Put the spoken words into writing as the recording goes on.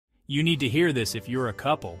You need to hear this if you're a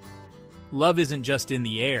couple. Love isn't just in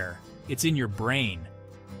the air, it's in your brain.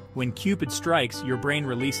 When Cupid strikes, your brain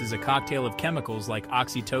releases a cocktail of chemicals like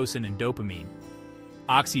oxytocin and dopamine.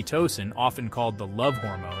 Oxytocin, often called the love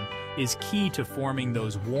hormone, is key to forming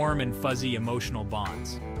those warm and fuzzy emotional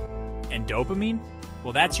bonds. And dopamine?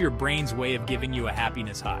 Well, that's your brain's way of giving you a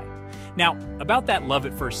happiness high. Now, about that love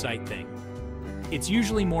at first sight thing. It's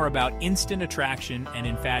usually more about instant attraction and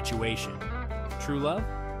infatuation. True love?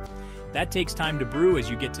 That takes time to brew as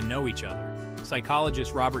you get to know each other.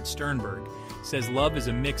 Psychologist Robert Sternberg says love is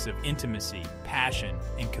a mix of intimacy, passion,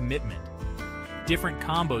 and commitment. Different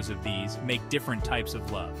combos of these make different types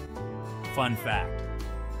of love. Fun fact: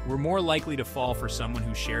 we're more likely to fall for someone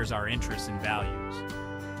who shares our interests and values.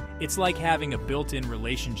 It's like having a built-in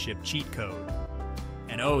relationship cheat code.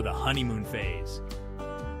 And oh, the honeymoon phase.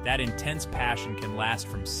 That intense passion can last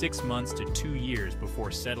from 6 months to 2 years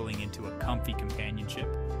before settling into a comfy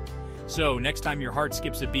companionship. So, next time your heart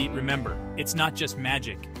skips a beat, remember, it's not just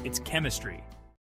magic, it's chemistry.